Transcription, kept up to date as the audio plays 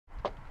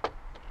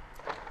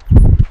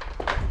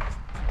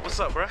What's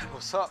up, bruh?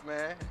 What's up,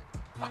 man?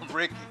 I'm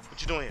Ricky. What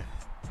you doing here?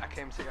 I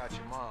came to take out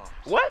your mom's.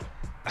 What?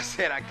 I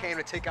said I came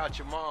to take out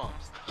your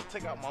mom's.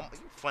 Take out mom. You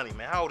funny,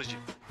 man. How old is you?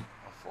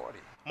 I'm 40.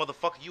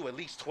 Motherfucker, you at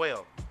least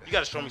 12. You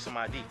gotta show me some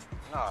ID.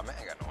 Nah, man, I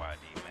ain't got no ID,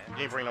 man.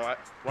 You ain't bring no ID?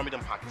 Run me them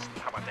pockets.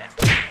 How about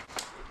that?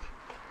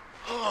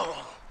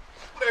 Oh.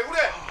 Who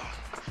that?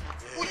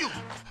 Who you?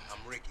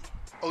 I'm Ricky.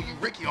 Oh, you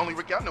Ricky. Only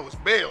Ricky I know is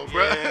Bell,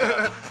 bro.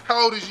 Yeah.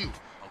 How old is you?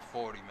 I'm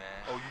 40, man.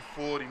 Oh,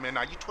 you 40, man.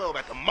 Now you 12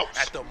 at the most.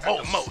 At the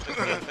most.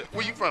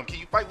 Where you from? Can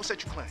you fight? What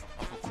set you claim?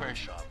 I'm from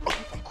Crenshaw. Oh,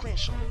 you from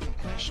Crenshaw. You from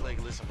Crenshaw.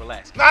 Like, listen,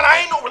 relax. Nah, I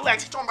ain't no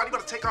relax. He talking about he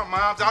about to take our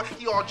moms out.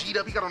 He all G'd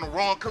up. He got on the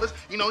wrong colors.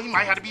 You know, he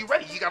might have to be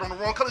ready. He got on the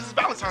wrong colors. It's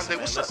Valentine's Day.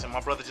 What's Listen, up? my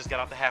brother just got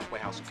out the halfway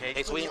house, okay?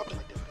 Hey, so What y'all doing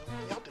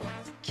there? Y'all doing?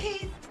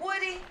 Keith,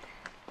 Woody,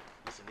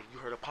 Listen, nigga, you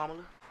heard of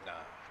Pamela? Nah.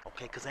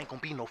 Okay, cause ain't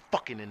gonna be no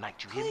fucking tonight,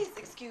 you hear me? please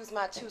excuse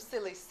my two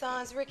silly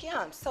sons. Ricky,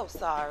 I'm so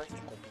sorry.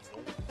 Ain't gonna be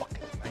no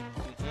fucking tonight.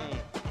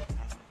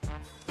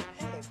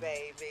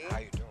 Hey, baby. How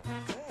you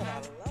doing? Good, I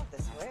love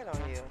this red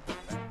on you.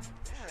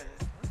 Yes,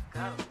 let's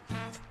go.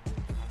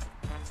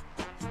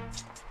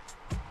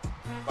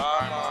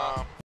 Bye, Mom.